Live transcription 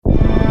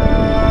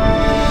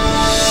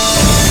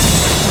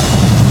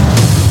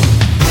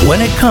When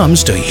it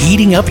comes to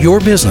heating up your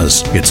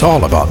business, it's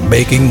all about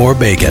making more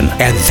bacon,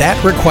 and that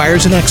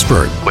requires an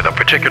expert with a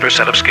particular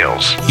set of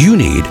skills. You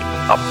need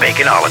a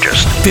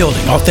baconologist.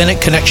 Building authentic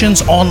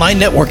connections, online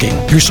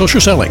networking, your social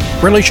selling,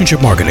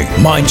 relationship marketing,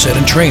 mindset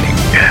and training.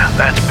 Yeah,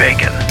 that's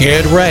bacon.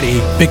 Get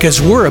ready,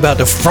 because we're about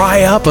to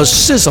fry up a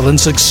sizzling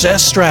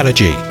success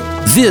strategy.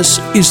 This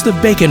is the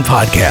Bacon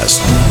Podcast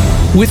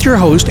with your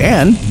host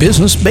and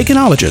business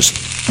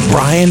baconologist,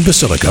 Brian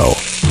Basilico.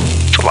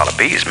 It's a lot of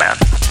bees, man.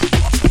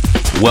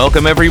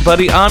 Welcome,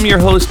 everybody. I'm your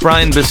host,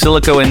 Brian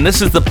Basilico, and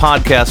this is the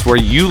podcast where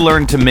you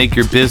learn to make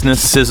your business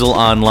sizzle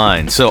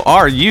online. So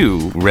are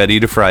you ready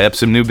to fry up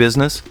some new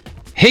business?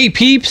 Hey,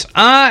 peeps,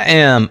 I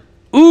am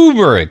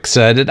uber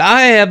excited.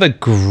 I have a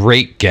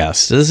great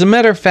guest. As a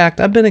matter of fact,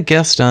 I've been a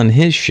guest on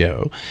his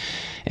show,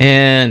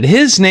 and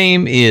his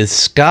name is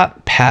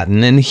Scott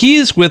Paton, and he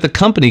is with a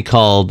company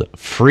called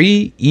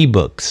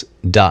freeebooks.net.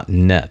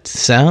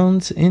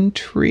 Sounds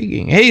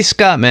intriguing. Hey,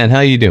 Scott, man, how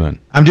you doing?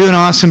 I'm doing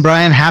awesome,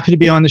 Brian. Happy to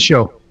be on the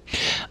show.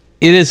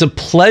 It is a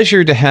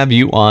pleasure to have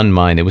you on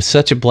mine. It was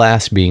such a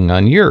blast being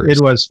on yours.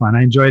 It was fun.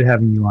 I enjoyed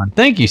having you on.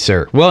 Thank you,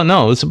 sir. Well,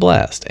 no, it was a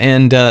blast.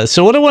 And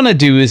so what I want to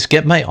do is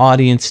get my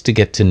audience to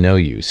get to know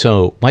you.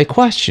 So my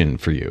question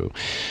for you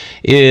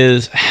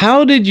is,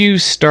 how did you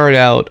start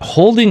out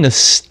holding a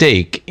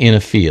stake in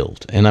a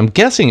field? And I'm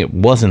guessing it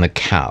wasn't a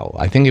cow.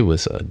 I think it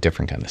was a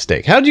different kind of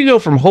stake. How did you go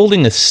from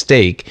holding a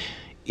stake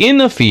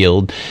in a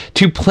field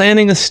to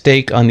planting a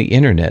stake on the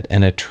internet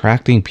and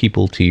attracting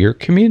people to your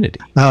community?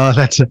 Oh,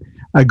 that's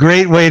a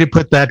great way to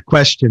put that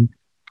question.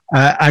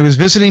 I was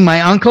visiting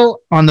my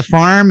uncle on the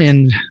farm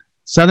in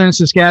southern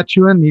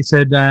Saskatchewan. He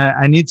said,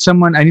 I need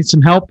some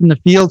help in the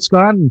field,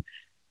 Scott. And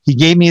he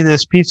gave me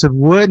this piece of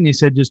wood and he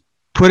said, just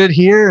put it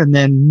here and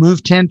then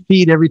move 10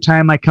 feet every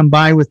time I come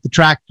by with the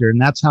tractor.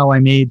 And that's how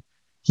he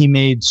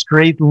made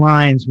straight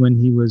lines when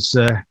he was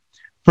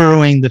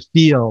furrowing the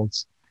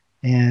fields.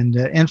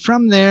 And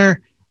from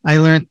there, I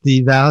learned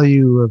the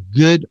value of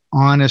good,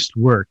 honest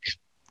work.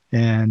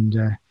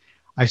 And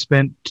I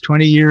spent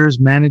 20 years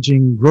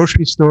managing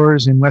grocery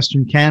stores in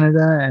Western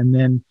Canada. And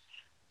then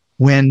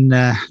when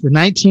the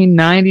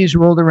 1990s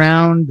rolled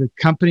around, the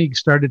company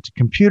started to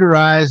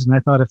computerize. And I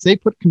thought, if they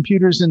put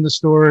computers in the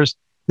stores,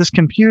 this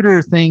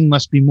computer thing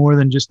must be more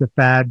than just a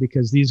fad,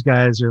 because these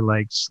guys are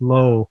like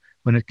slow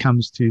when it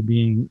comes to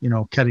being,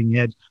 cutting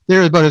edge.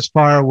 They're about as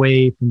far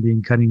away from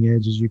being cutting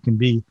edge as you can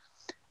be.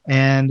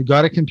 And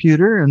got a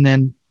computer. And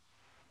then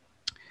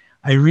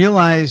I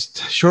realized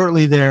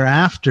shortly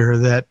thereafter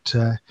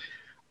that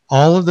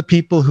all of the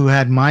people who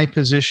had my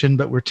position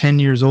but were 10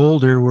 years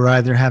older were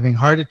either having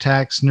heart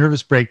attacks,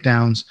 nervous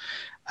breakdowns,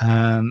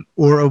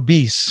 or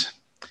obese.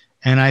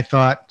 And I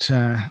thought,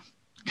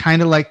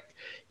 kind of like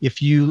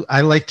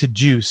I like to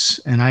juice,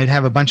 and I'd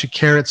have a bunch of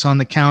carrots on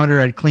the counter.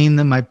 I'd clean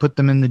them. I'd put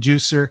them in the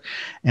juicer.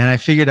 And I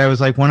figured I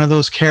was like one of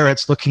those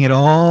carrots looking at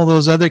all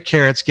those other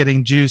carrots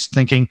getting juiced,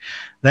 thinking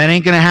that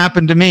ain't going to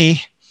happen to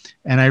me.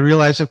 And I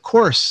realized, of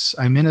course,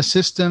 I'm in a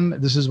system.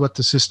 This is what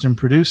the system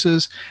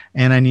produces,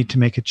 and I need to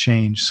make a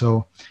change.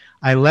 So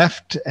I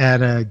left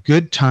at a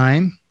good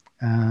time.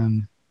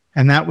 And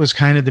that was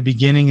kind of the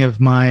beginning of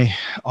my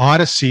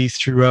odyssey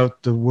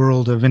throughout the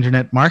world of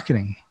internet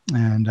marketing.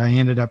 And I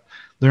ended up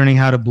learning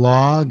how to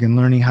blog and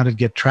learning how to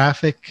get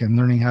traffic and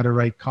learning how to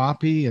write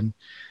copy. And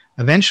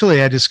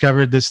eventually I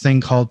discovered this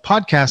thing called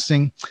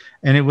podcasting,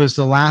 and it was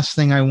the last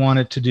thing I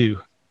wanted to do.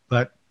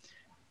 But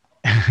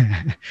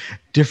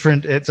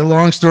it's a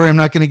long story I'm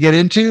not going to get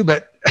into,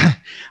 but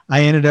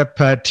I ended up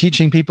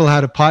teaching people how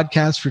to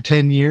podcast for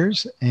 10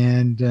 years.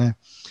 And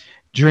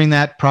during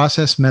that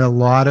process, met a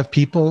lot of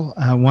people,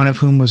 one of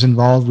whom was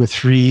involved with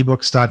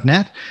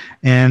freeebooks.net.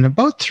 And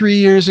about 3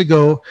 years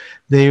ago,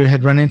 they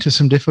had run into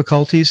some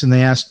difficulties, and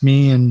they asked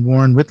me and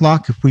Warren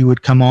Whitlock if we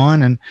would come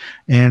on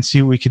and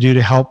see what we could do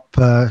to help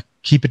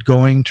keep it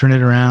going, turn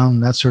it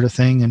around, that sort of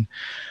thing. And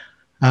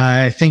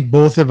I think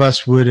both of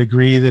us would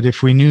agree that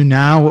if we knew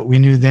now what we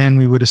knew then,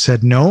 we would have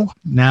said no.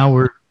 Now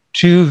we're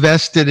too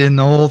vested in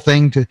the whole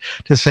thing to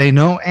say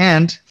no.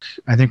 And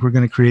I think we're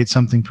going to create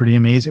something pretty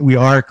amazing. We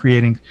are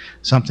creating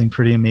something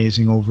pretty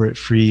amazing over at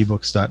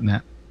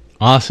freeebooks.net.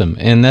 Awesome.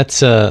 And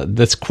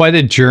that's quite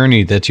a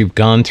journey that you've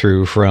gone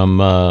through from,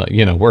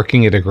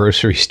 working at a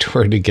grocery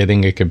store to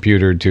getting a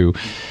computer to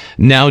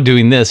now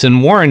doing this.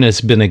 And Warren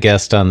has been a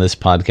guest on this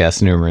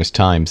podcast numerous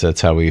times. That's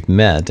how we've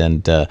met.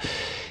 And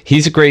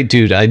he's a great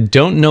dude. I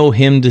don't know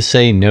him to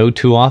say no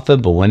too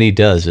often, but when he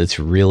does, it's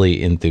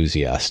really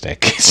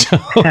enthusiastic. So,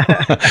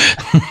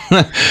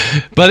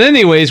 but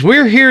anyways,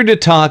 we're here to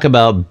talk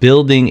about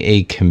building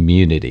a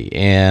community.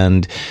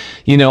 And,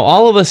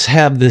 all of us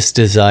have this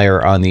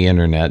desire on the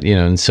internet,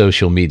 and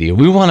social media.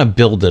 We want to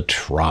build a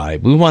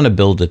tribe. We want to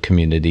build a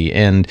community.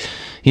 And,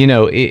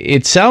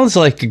 it sounds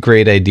like a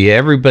great idea.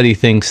 Everybody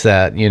thinks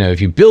that, if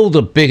you build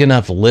a big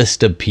enough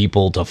list of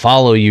people to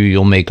follow you,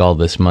 you'll make all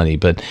this money.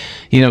 But,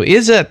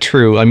 is that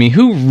true? I mean,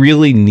 who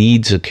really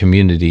needs a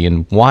community,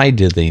 and why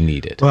do they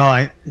need it?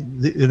 Well,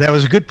 that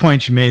was a good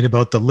point you made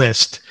about the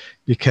list,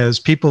 because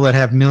people that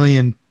have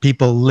million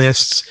people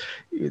lists,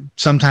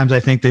 sometimes I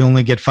think they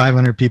only get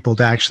 500 people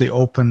to actually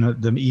open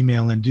the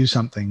email and do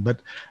something. But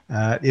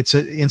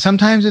and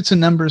sometimes it's a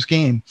numbers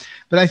game.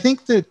 But I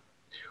think that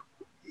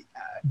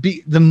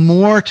the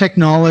more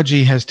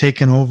technology has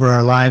taken over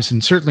our lives,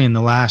 and certainly in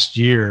the last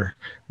year,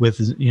 with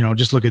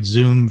just look at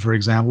Zoom, for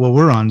example. Well,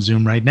 we're on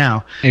Zoom right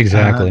now.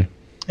 Exactly.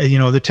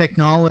 The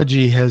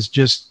technology has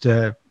just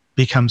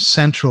become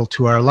central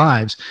to our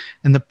lives,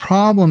 and the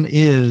problem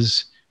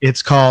is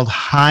it's called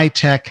high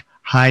tech,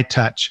 high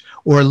touch,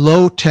 or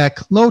low tech,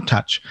 low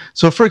touch.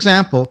 So, for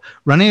example,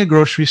 running a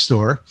grocery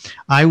store,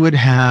 I would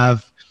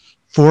have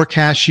 4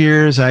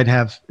 cashiers. I'd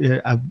have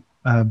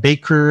a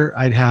baker,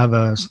 I'd have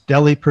a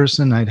deli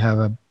person, I'd have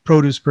a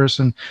produce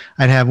person,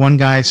 I'd have one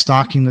guy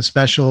stocking the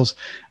specials,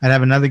 I'd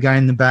have another guy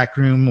in the back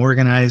room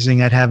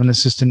organizing, I'd have an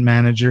assistant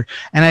manager,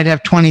 and I'd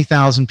have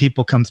 20,000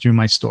 people come through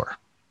my store.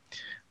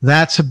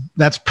 That's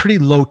pretty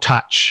low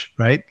touch,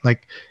 right?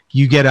 Like,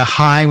 you get a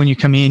hi when you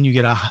come in, you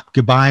get a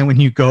goodbye when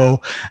you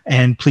go,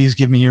 and please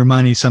give me your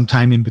money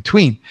sometime in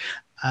between.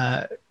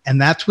 And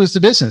that was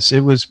the business. It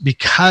was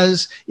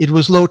because it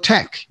was low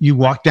tech. You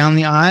walk down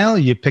the aisle,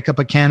 you pick up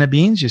a can of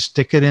beans, you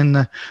stick it in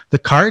the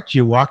cart,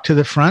 you walk to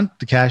the front,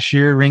 the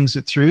cashier rings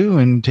it through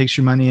and takes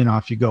your money, and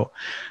off you go.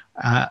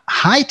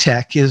 High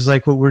tech is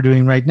like what we're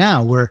doing right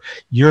now, where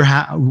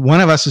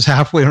one of us is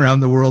halfway around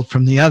the world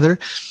from the other.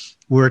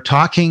 We're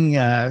talking,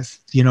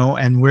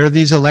 and where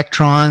these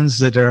electrons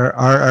that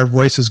our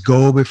voices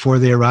go before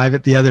they arrive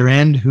at the other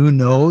end, who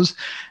knows?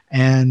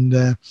 And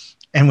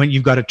when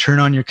you've got to turn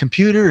on your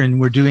computer, and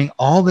we're doing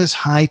all this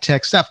high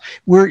tech stuff,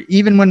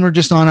 even when we're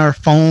just on our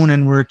phone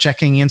and we're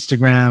checking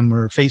Instagram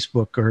or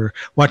Facebook or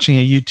watching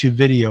a YouTube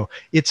video,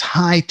 it's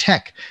high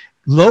tech.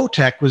 Low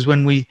tech was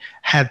when we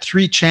had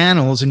 3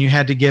 channels and you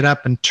had to get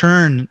up and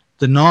turn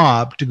the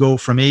knob to go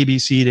from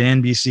ABC to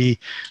NBC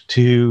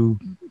to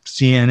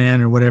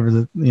CNN or whatever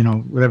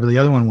the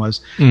other one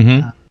was.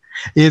 Mm-hmm.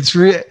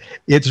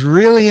 It's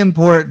really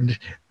important,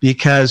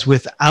 because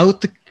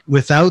without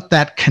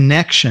that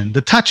connection,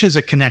 the touch is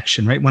a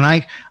connection, right? When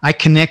I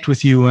connect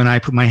with you and I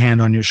put my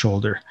hand on your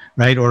shoulder,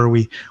 right? Or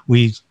we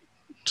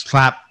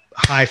slap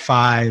high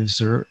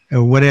fives or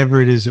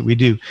whatever it is that we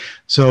do.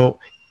 So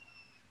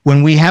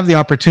when we have the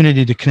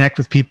opportunity to connect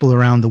with people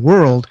around the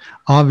world,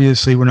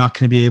 obviously we're not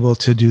going to be able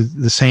to do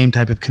the same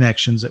type of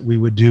connections that we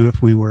would do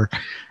if we were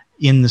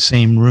in the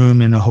same room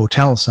in a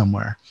hotel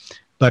somewhere.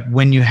 But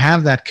when you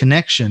have that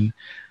connection,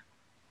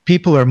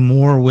 people are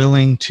more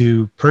willing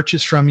to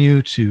purchase from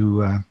you,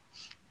 to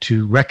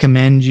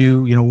recommend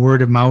you.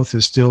 Word of mouth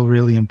is still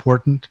really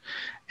important,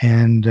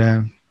 and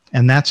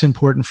that's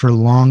important for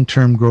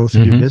long-term growth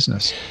of your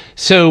business.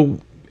 So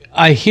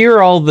I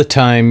hear all the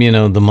time,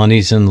 the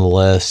money's in the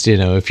list.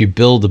 If you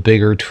build a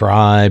bigger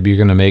tribe, you're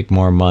going to make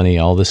more money,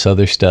 all this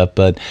other stuff.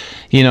 But,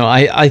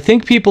 I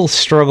think people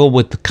struggle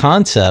with the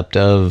concept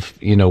of,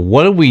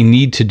 what do we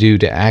need to do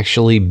to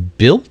actually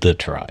build the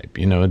tribe?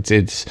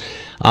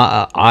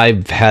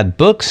 I've had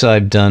books,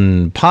 I've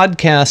done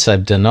podcasts,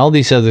 I've done all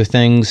these other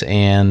things,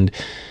 and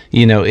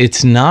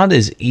it's not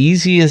as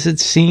easy as it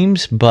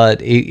seems,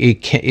 but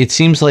it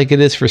seems like it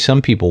is for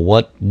some people.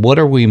 What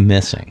are we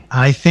missing?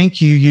 I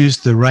think you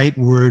used the right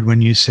word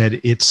when you said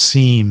it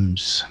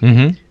seems.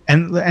 Mm-hmm.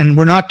 And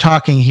we're not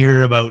talking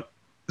here about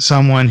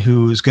someone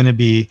who's going to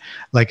be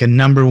like a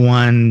number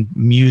 1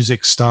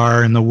 music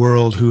star in the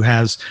world who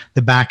has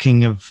the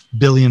backing of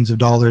billions of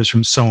dollars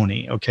from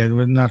Sony. Okay,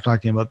 we're not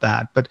talking about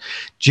that. But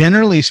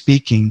generally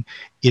speaking,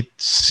 it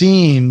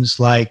seems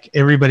like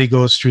everybody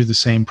goes through the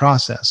same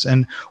process.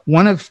 And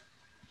one of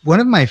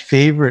my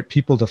favorite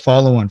people to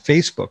follow on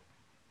Facebook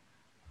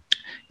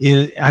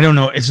is, I don't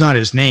know, it's not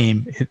his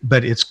name,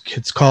 but it's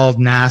called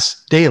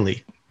Nas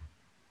Daily.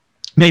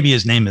 Maybe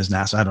his name is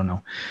Nas, I don't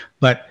know.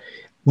 But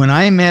when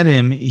I met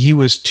him, he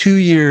was 2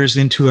 years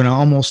into an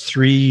almost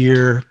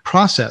 3-year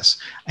process.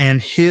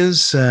 And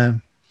his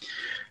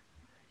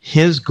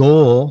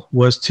goal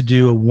was to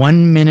do a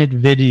 1-minute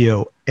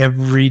video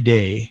every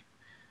day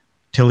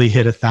till he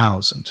hit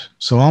 1,000.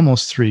 So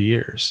almost 3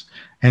 years.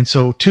 And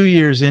so 2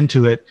 years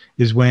into it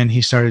is when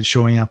he started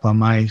showing up on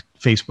my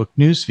Facebook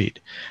newsfeed.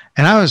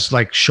 And I was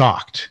like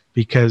shocked,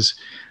 because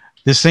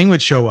this thing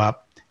would show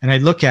up and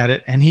I'd look at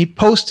it, and he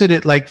posted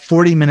it like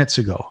 40 minutes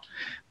ago.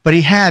 But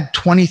he had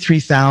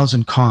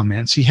 23,000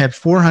 comments. He had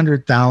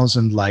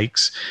 400,000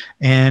 likes,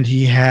 and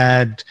he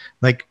had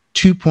like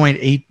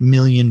 2.8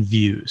 million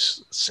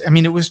views. I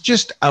mean, it was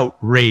just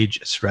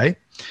outrageous, right?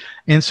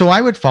 And so I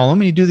would follow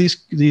him. He'd do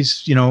these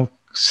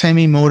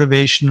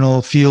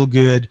semi-motivational,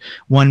 feel-good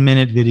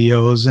 1-minute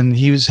videos, and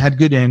he had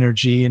good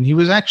energy. And he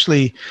was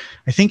actually,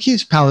 I think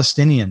he's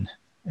Palestinian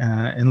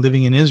and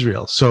living in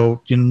Israel. So,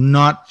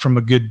 not from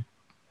a good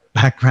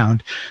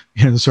background,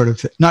 sort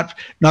of not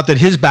that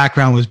his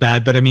background was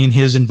bad, but I mean,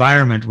 his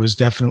environment was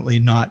definitely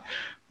not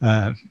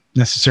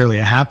necessarily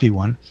a happy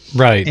one.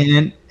 Right.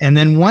 And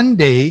then one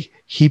day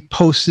he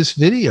posts this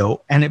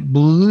video, and it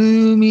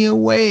blew me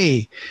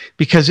away,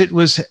 because it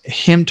was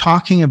him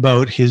talking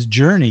about his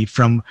journey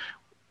from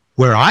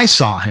where I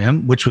saw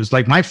him, which was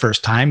like my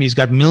first time. He's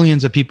got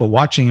millions of people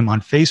watching him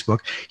on Facebook.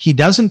 He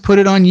doesn't put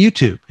it on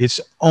YouTube. It's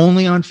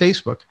only on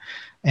Facebook.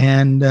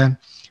 And,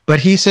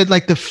 but he said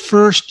like the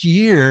first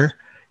year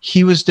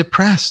he was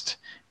depressed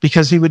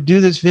because he would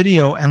do this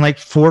video and like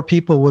 4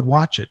 people would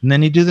watch it. And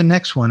then he'd do the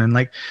next one and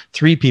like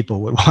 3 people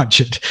would watch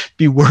it.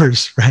 Be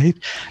worse, right?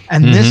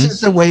 And this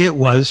is the way it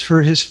was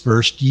for his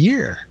first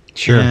year.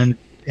 Sure.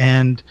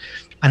 And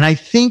I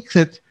think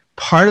that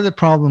part of the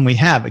problem we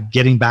have,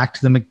 getting back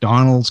to the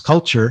McDonald's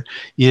culture,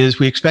 is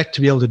we expect to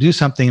be able to do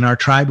something and our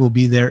tribe will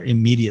be there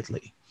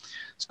immediately.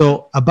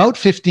 So about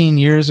 15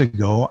 years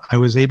ago, I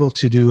was able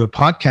to do a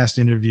podcast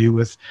interview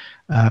with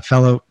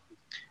fellow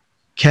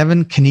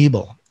Kevin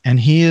Kniebel, and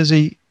he is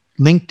a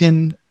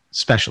LinkedIn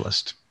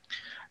specialist,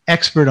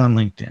 expert on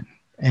LinkedIn.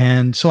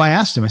 And so I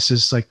asked him, I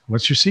says, like,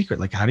 what's your secret?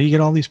 Like, how do you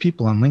get all these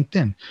people on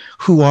LinkedIn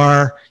who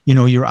are, you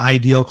know, your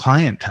ideal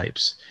client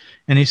types?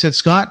 And he said,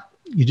 Scott,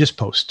 you just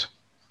post.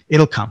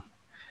 It'll come.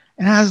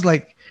 And I was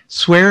like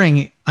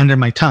swearing under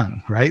my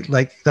tongue, right?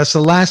 Like that's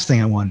the last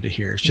thing I wanted to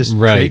hear. It's just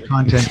create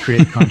content.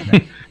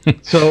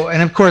 So,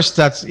 and of course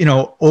that's, you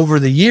know, over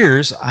the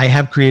years, I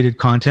have created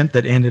content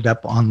that ended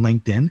up on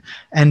LinkedIn.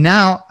 And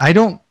now I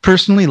don't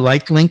personally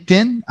like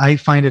LinkedIn. I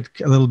find it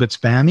a little bit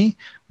spammy,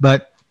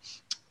 but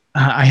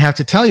I have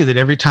to tell you that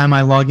every time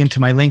I log into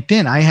my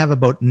LinkedIn, I have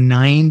about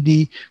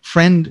 90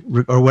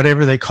 friend or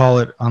whatever they call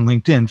it on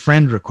LinkedIn,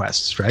 friend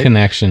requests, right?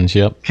 Connections.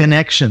 Yep.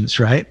 Connections,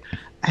 right?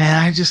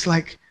 And I just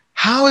like,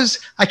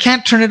 I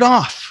can't turn it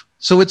off.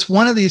 So it's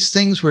one of these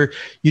things where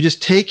you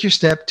just take your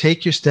step.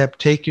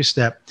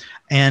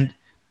 And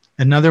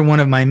another one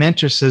of my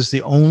mentors says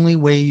the only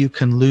way you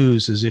can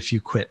lose is if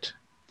you quit.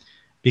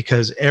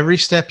 Because every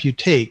step you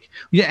take,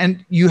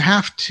 and you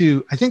have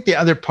to, I think the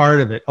other part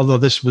of it, although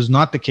this was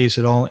not the case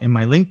at all in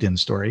my LinkedIn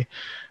story,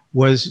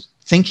 was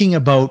thinking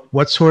about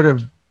what sort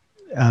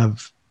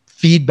of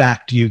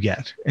feedback do you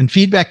get? And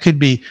feedback could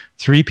be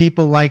 3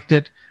 people liked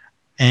it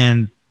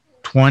and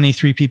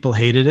 23 people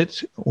hated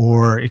it,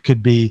 or it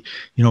could be,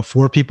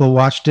 4 people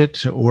watched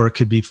it, or it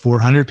could be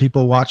 400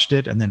 people watched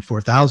it and then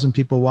 4,000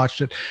 people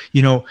watched it.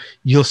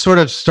 You'll sort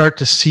of start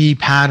to see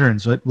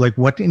patterns, like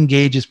what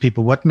engages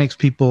people, what makes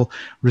people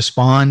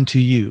respond to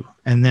you.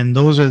 And then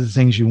those are the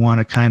things you want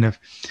to kind of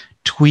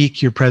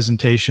tweak your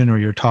presentation or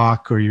your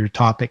talk or your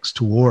topics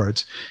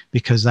towards,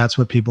 because that's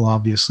what people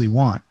obviously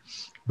want.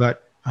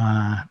 But,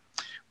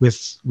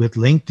 with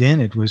LinkedIn,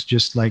 it was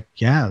just like,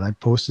 I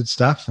posted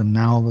stuff and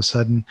now all of a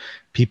sudden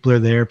people are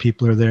there.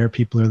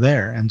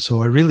 And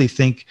so I really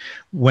think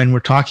when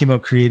we're talking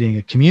about creating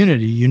a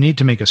community, you need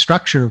to make a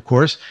structure, of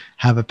course,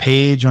 have a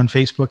page on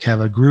Facebook, have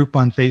a group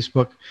on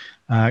Facebook.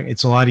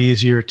 It's a lot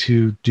easier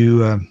to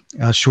do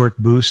a short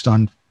boost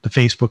on the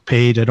Facebook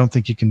page. I don't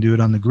think you can do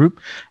it on the group,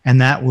 and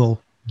that will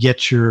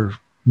get your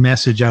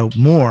message out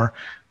more.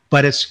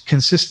 But it's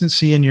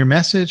consistency in your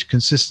message,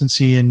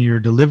 consistency in your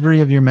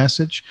delivery of your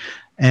message,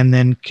 and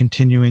then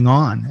continuing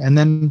on. And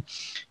then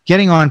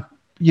getting on,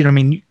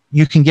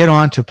 you can get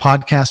on to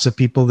podcasts of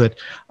people that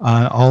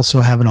also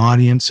have an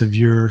audience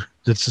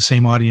that's the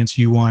same audience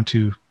you want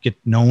to get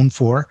known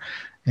for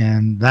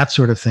and that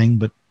sort of thing.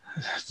 But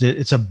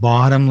it's a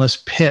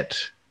bottomless pit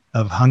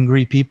of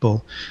hungry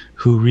people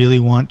who really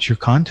want your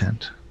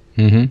content.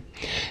 Mm-hmm.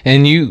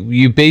 And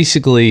you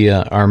basically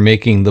are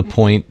making the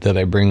point that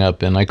I bring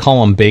up, and I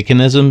call them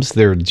baconisms.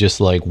 They're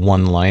just like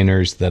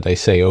one-liners that I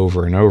say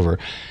over and over.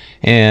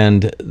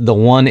 And the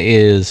one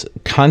is,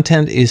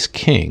 content is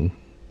king,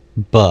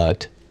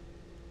 but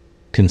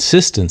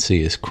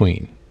consistency is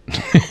queen.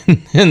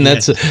 And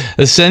that's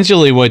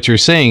essentially what you're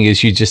saying,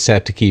 is you just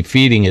have to keep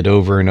feeding it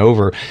over and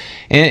over.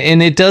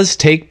 And it does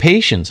take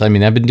patience. I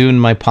mean, I've been doing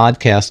my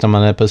podcast. I'm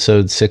on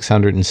episode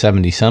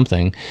 670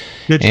 something.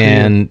 Good for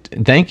and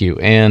you. Thank you.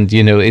 And,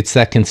 it's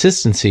that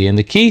consistency. And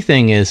the key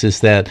thing is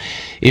that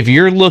if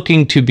you're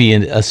looking to be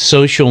a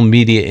social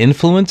media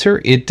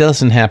influencer, it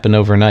doesn't happen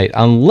overnight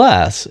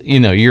unless,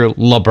 you're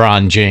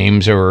LeBron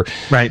James or,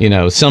 right.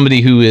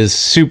 Somebody who is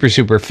super,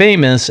 super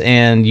famous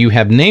and you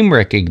have name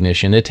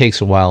recognition. It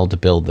takes a while to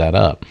build that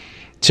up.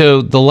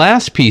 So the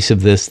last piece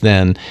of this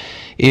then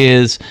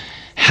is,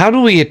 how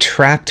do we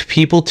attract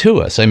people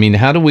to us? I mean,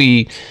 how do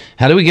we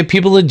get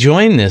people to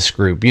join this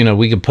group?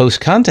 We can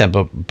post content,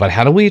 but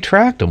how do we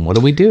attract them? What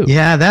do we do?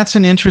 Yeah, that's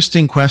an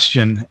interesting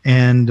question.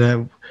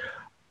 And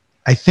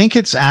I think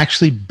it's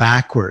actually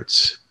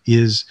backwards.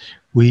 Is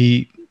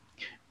we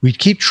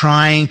keep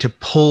trying to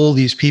pull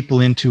these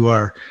people into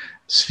our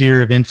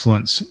sphere of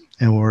influence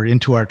or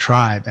into our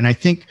tribe. And I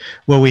think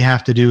what we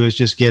have to do is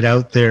just get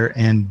out there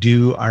and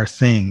do our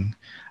thing.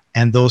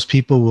 And those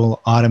people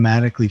will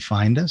automatically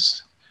find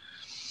us.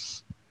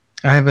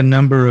 I have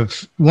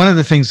one of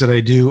the things that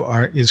I do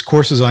is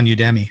courses on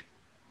Udemy.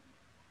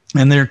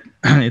 And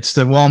it's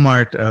the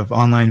Walmart of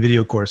online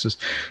video courses.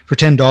 For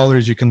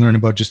 $10, you can learn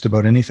about just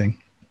about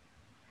anything.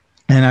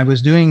 And I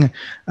was doing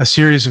a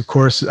series of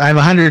courses. I have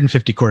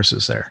 150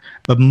 courses there,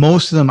 but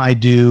most of them I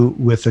do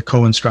with a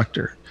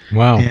co-instructor.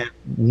 Wow. And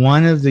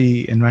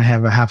and I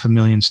have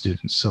 500,000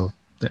 students. So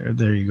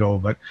there you go.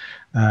 But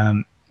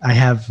I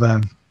have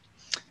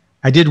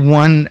I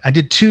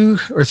did 2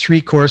 or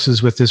 3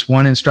 courses with this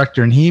one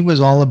instructor, and he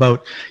was all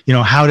about,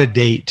 how to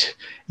date.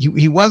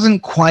 He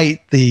wasn't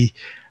quite the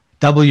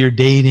double your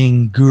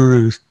dating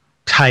guru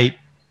type.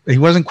 He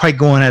wasn't quite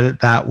going at it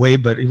that way,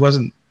 but he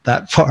wasn't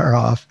that far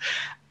off.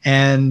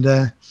 And,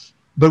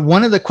 but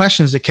one of the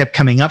questions that kept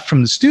coming up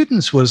from the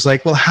students was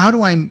like, well,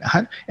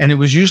 and it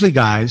was usually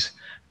guys,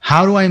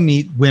 how do I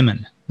meet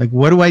women? Like,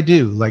 what do I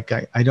do? Like,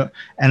 I don't,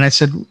 and I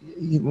said,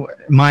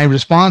 my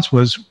response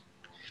was,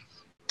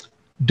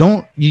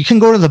 you can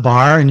go to the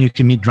bar and you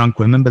can meet drunk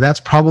women, but that's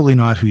probably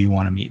not who you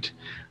want to meet.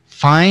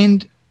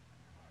 Find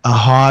a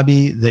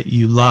hobby that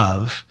you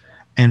love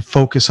and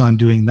focus on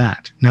doing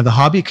that. Now, the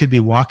hobby could be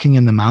walking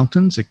in the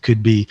mountains. It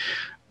could be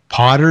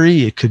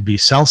pottery. It could be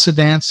salsa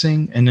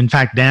dancing. And in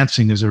fact,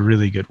 dancing is a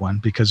really good one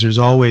because there's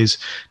always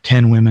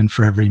 10 women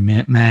for every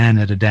man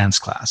at a dance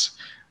class.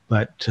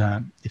 But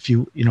if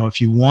you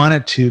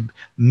wanted to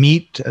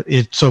meet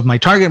it, so my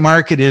target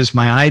market is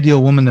my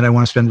ideal woman that I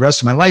want to spend the rest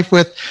of my life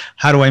with.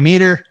 How do I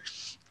meet her?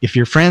 If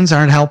your friends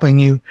aren't helping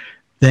you,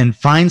 then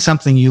find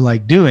something you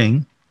like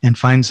doing and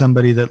find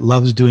somebody that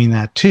loves doing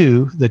that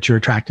too, that you're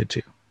attracted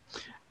to.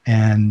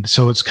 And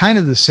so it's kind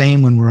of the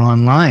same when we're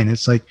online.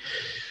 It's like,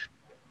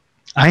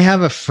 I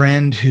have a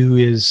friend who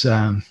is,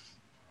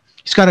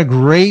 he's got a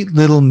great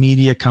little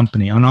media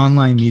company, an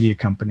online media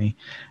company.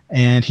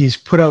 And he's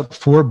put out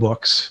 4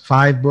 books,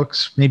 5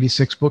 books, maybe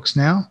 6 books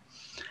now.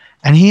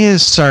 And he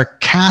is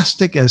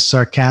sarcastic as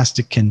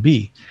sarcastic can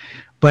be.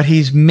 But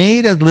he's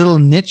made a little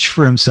niche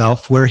for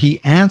himself where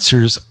he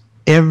answers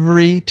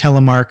every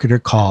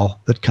telemarketer call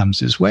that comes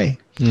his way.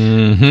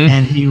 Mm-hmm.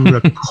 And he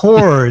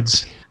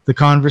records the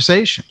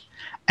conversation.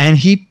 And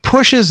he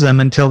pushes them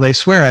until they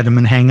swear at him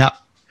and hang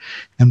up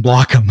and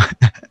block him.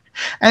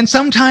 And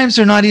sometimes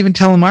they're not even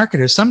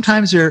telemarketers.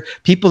 Sometimes they're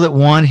people that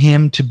want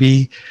him to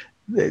be,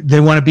 they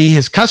want to be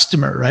his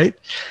customer, right?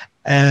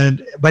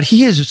 But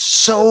he is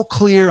so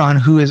clear on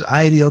who his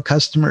ideal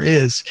customer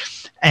is.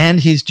 And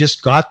he's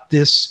just got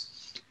this,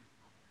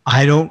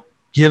 I don't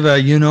give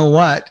a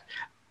you-know-what.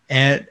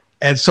 And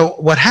so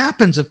what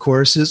happens, of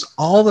course, is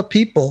all the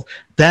people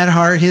that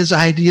are his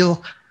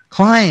ideal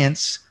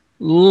clients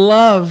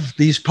love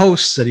these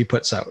posts that he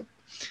puts out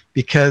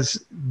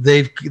because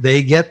they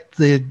get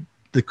the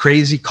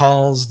crazy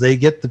calls, they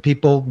get the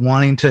people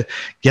wanting to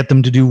get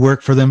them to do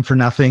work for them for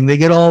nothing. They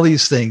get all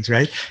these things,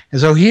 right?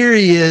 And so here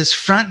he is,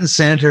 front and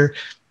center,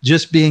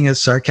 just being as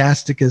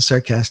sarcastic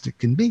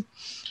can be.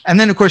 And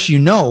then, of course,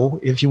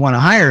 if you want to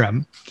hire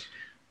him,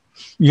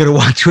 you got to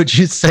watch what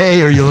you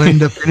say or you'll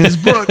end up in his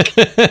book.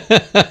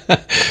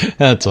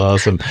 That's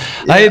awesome.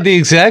 Yeah. I had the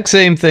exact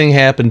same thing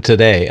happen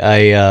today.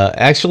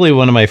 Actually,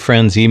 one of my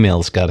friend's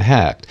emails got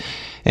hacked.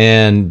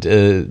 And,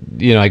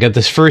 I got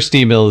this first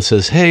email that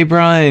says, "Hey,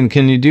 Brian,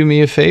 can you do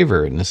me a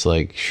favor?" And it's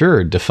like,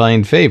 sure,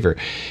 define favor.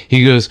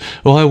 He goes,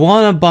 "Well, I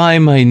want to buy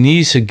my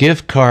niece a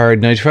gift card,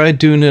 and I tried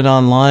doing it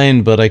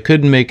online, but I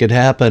couldn't make it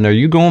happen. Are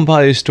you going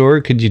by a store?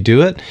 Could you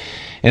do it?"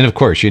 And of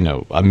course,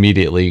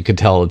 immediately you could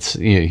tell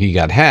he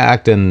got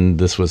hacked and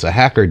this was a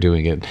hacker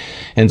doing it.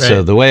 And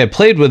so the way I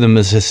played with him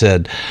is I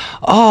said,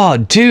 "Oh,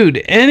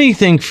 dude,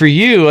 anything for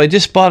you. I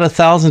just bought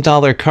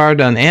 $1,000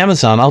 card on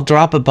Amazon. I'll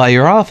drop it by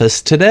your office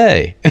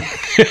today."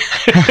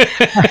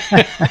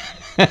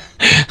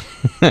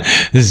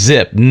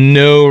 Zip,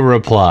 no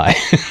reply.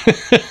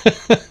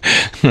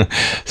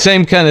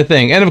 Same kind of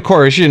thing. And of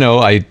course,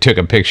 I took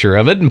a picture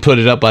of it and put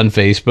it up on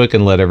Facebook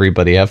and let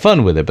everybody have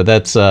fun with it. But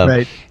that's,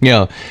 but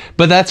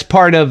that's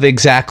part of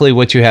exactly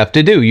what you have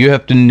to do. You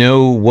have to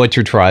know what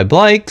your tribe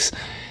likes.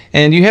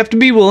 And you have to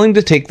be willing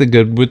to take the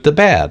good with the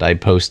bad. I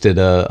posted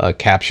a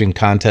caption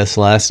contest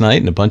last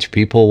night, and a bunch of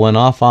people went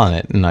off on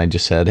it. And I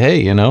just said,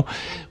 hey,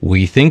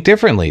 we think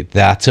differently.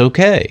 That's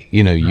okay.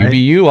 You be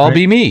you, I'll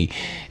be me.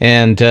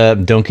 And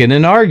don't get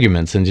in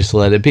arguments and just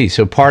let it be.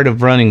 So part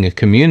of running a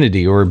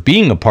community or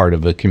being a part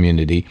of a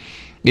community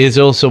is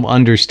also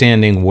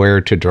understanding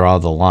where to draw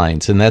the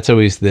lines. And that's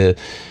always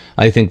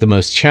I think the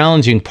most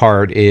challenging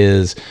part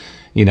is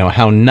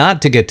how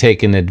not to get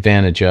taken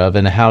advantage of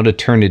and how to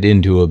turn it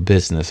into a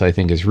business, I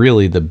think is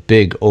really the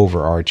big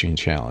overarching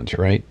challenge,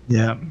 right?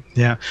 Yeah.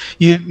 Yeah.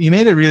 You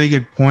made a really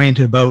good point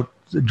about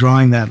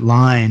drawing that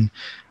line.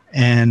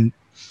 And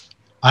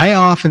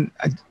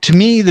to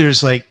me,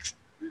 there's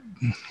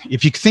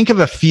if you think of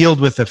a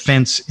field with a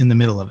fence in the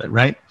middle of it,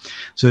 right?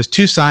 So there's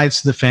 2 sides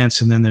to the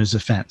fence and then there's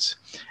a fence.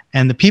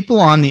 And the people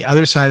on the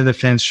other side of the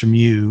fence from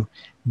you,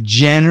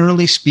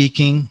 generally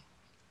speaking,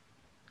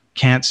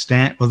 can't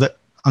stand,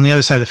 on the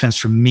other side of the fence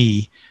from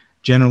me,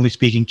 generally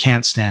speaking,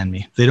 can't stand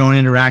me. They don't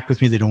interact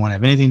with me. They don't want to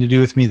have anything to do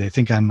with me. They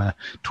think I'm a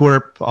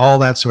twerp, all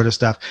that sort of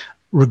stuff.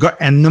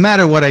 And no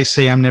matter what I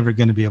say, I'm never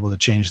going to be able to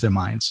change their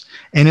minds.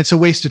 And it's a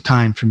waste of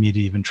time for me to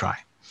even try.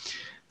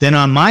 Then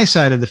on my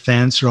side of the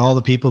fence are all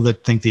the people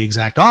that think the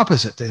exact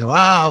opposite. They go,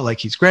 wow,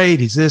 he's great,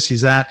 he's this,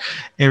 he's that,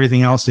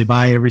 everything else. They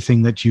buy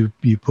everything that you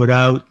put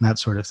out and that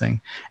sort of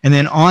thing. And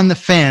then on the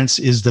fence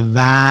is the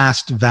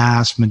vast,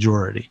 vast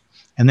majority.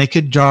 And they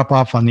could drop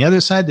off on the other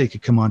side. They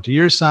could come onto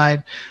your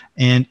side.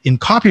 And in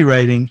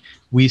copywriting,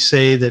 we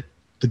say that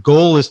the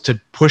goal is to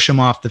push them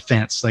off the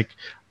fence. Like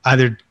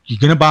either you're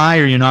going to buy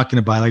or you're not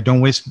going to buy. Like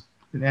don't waste.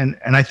 And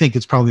I think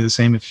it's probably the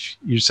same if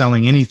you're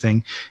selling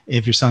anything,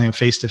 if you're selling it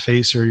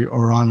face-to-face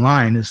or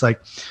online. It's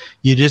like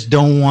you just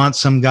don't want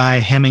some guy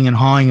hemming and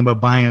hawing about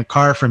buying a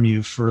car from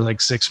you for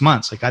like 6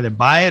 months. Like either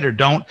buy it or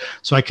don't,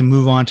 so I can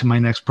move on to my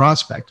next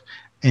prospect.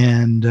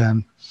 And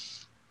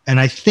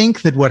I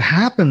think that what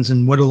happens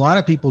and what a lot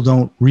of people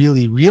don't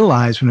really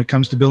realize when it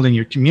comes to building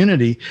your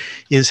community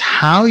is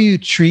how you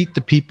treat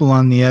the people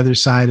on the other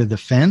side of the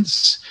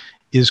fence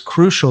is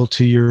crucial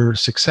to your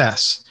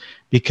success.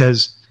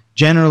 Because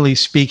generally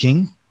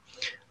speaking,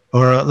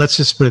 or let's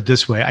just put it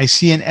this way, I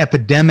see an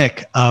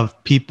epidemic of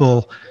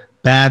people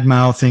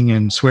bad-mouthing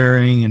and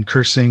swearing and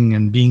cursing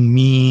and being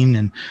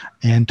mean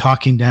and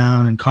talking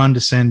down and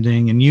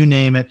condescending and you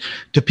name it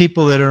to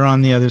people that are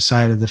on the other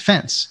side of the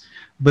fence.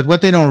 But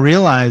what they don't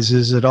realize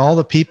is that all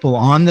the people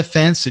on the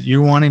fence that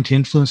you're wanting to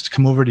influence to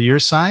come over to your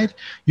side,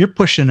 you're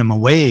pushing them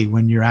away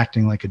when you're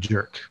acting like a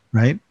jerk,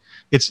 right?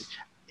 It's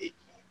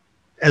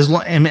as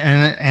long,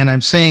 and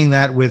I'm saying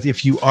that with,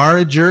 if you are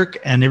a jerk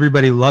and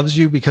everybody loves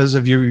you because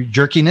of your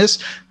jerkiness,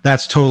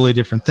 that's totally a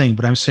different thing.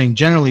 But I'm saying,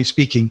 generally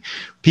speaking,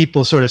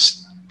 people sort of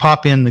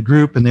pop in the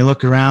group and they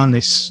look around,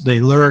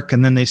 they lurk,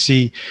 and then they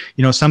see,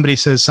 somebody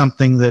says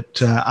something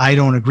that I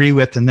don't agree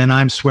with, and then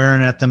I'm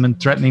swearing at them and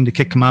threatening to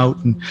kick them out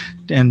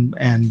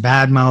and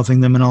bad mouthing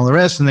them and all the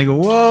rest, and they go,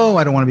 whoa,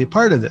 I don't want to be a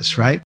part of this,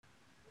 right?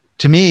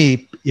 To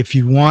me, if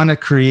you want to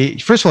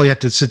create, first of all, you have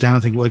to sit down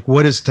and think, like,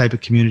 what is the type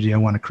of community I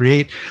want to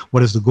create?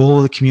 What is the goal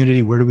of the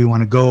community? Where do we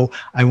want to go?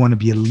 I want to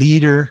be a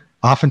leader.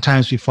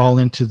 Oftentimes we fall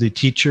into the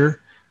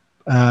teacher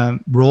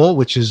role,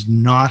 which is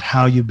not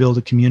how you build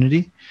a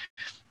community.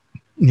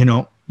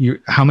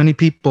 How many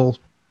people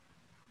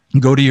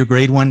go to your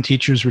grade 1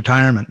 teacher's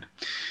retirement?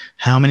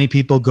 How many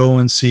people go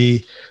and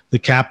see the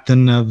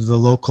captain of the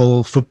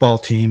local football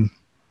team,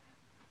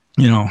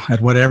 at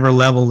whatever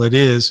level it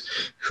is,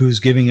 who's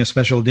giving a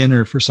special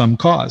dinner for some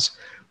cause?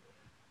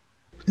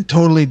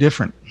 Totally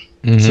different.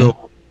 Mm-hmm.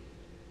 So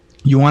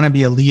you want to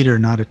be a leader,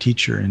 not a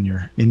teacher in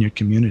your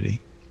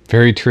community.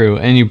 Very true.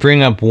 And you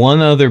bring up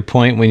one other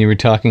point when you were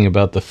talking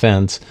about the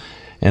fence,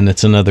 and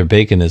it's another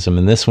Baconism.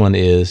 And this one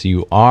is,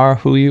 you are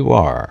who you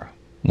are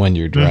when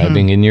you're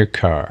driving in your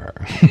car.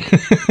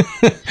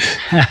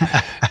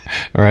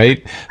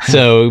 Right?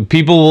 So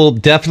people will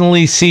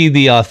definitely see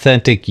the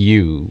authentic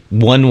you,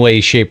 one way,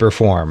 shape, or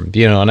form.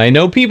 And I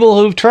know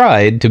people who've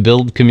tried to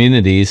build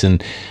communities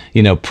and,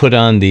 put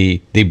on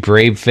the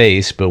brave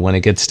face, but when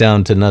it gets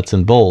down to nuts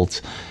and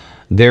bolts,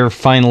 they're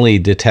finally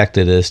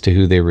detected as to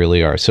who they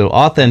really are. So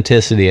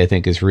authenticity, I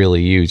think, is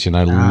really huge. And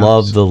I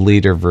love the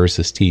leader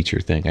versus teacher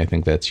thing. I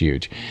think that's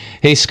huge.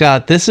 Hey,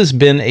 Scott, this has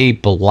been a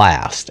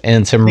blast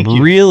and some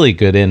really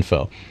good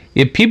info.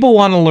 If people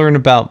want to learn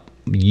about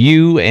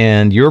you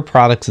and your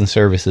products and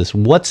services,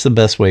 what's the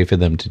best way for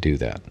them to do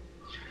that?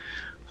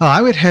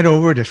 I would head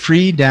over to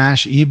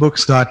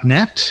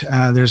free-ebooks.net.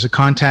 There's a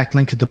contact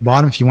link at the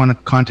bottom if you want to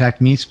contact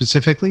me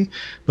specifically.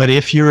 But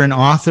if you're an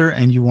author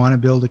and you want to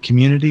build a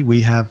community, we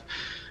have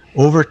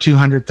over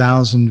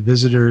 200,000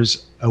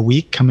 visitors a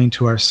week coming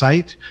to our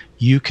site.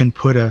 You can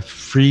put a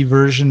free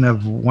version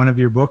of one of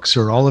your books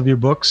or all of your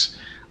books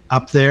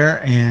up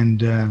there,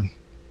 and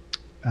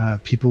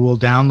people will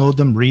download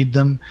them, read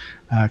them,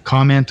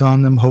 comment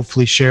on them,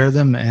 hopefully share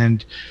them,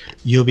 and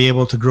you'll be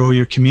able to grow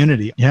your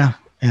community. Yeah.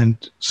 And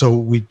so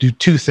we do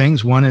two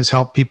things. One is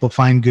help people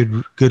find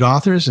good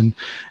authors, and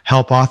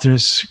help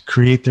authors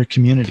create their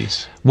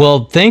communities.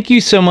 Well, thank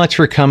you so much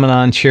for coming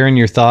on, sharing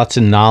your thoughts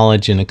and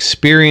knowledge and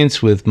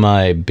experience with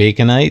my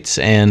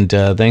Baconites. And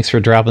thanks for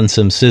dropping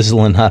some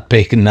sizzling hot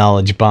bacon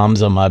knowledge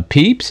bombs on my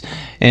peeps.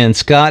 And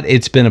Scott,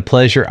 it's been a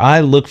pleasure. I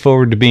look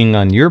forward to being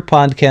on your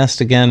podcast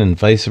again, and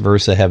vice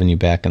versa, having you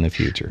back in the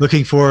future.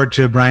 Looking forward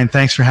to it, Brian.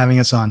 Thanks for having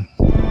us on.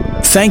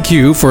 Thank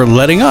you for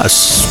letting us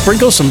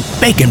sprinkle some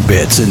bacon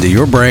bits into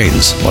your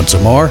brains. Want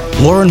some more?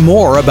 Learn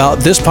more about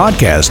this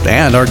podcast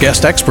and our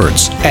guest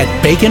experts at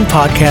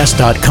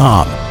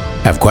baconpodcast.com.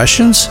 Have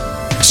questions?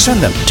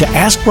 Send them to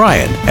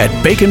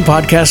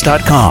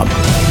askbrian@baconpodcast.com.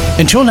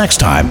 Until next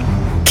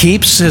time,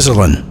 keep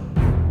sizzling.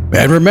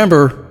 And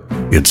remember,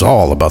 it's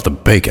all about the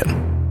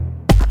bacon.